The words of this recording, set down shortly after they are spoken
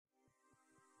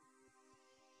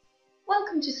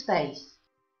Welcome to space.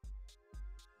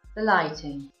 The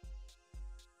lighting.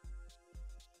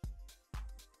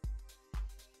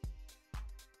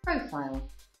 Profile.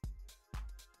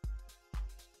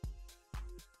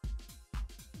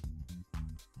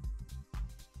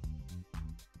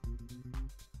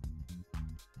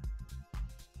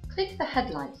 Click the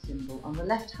headlight symbol on the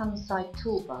left-hand side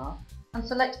toolbar and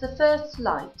select the first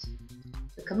light.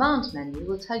 The command menu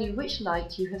will tell you which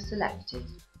light you have selected.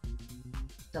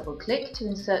 Double-click to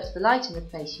insert the light in the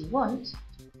place you want.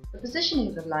 The positioning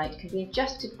of the light can be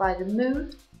adjusted by the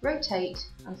Move, Rotate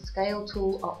and Scale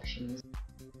tool options.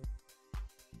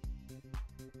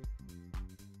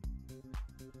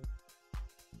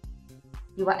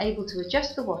 You are able to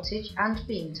adjust the wattage and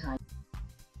beam type.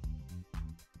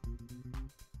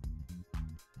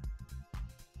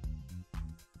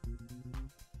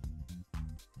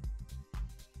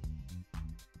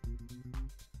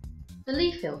 The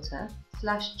Lee filter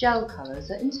 / gel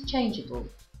colours are interchangeable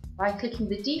by clicking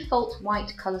the default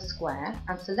white colour square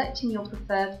and selecting your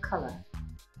preferred colour.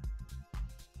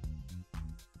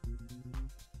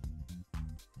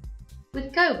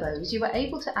 With gobos you are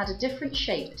able to add a different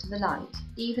shape to the light,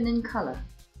 even in colour.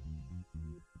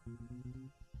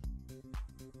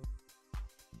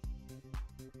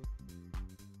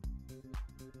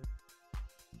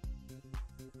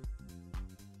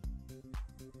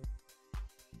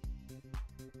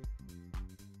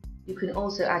 You can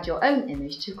also add your own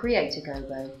image to create a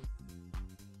gobo.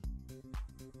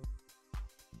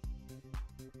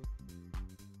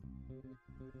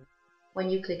 When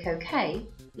you click OK,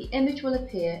 the image will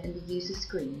appear in the user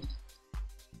screen.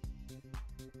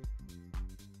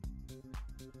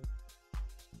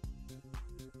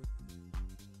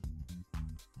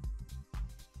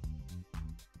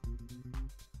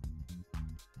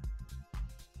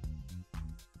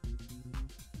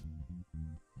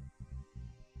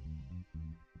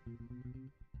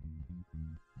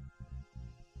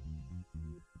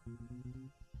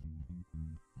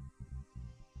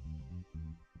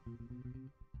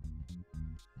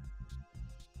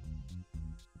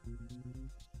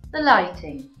 The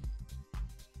lighting.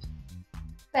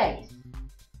 Base.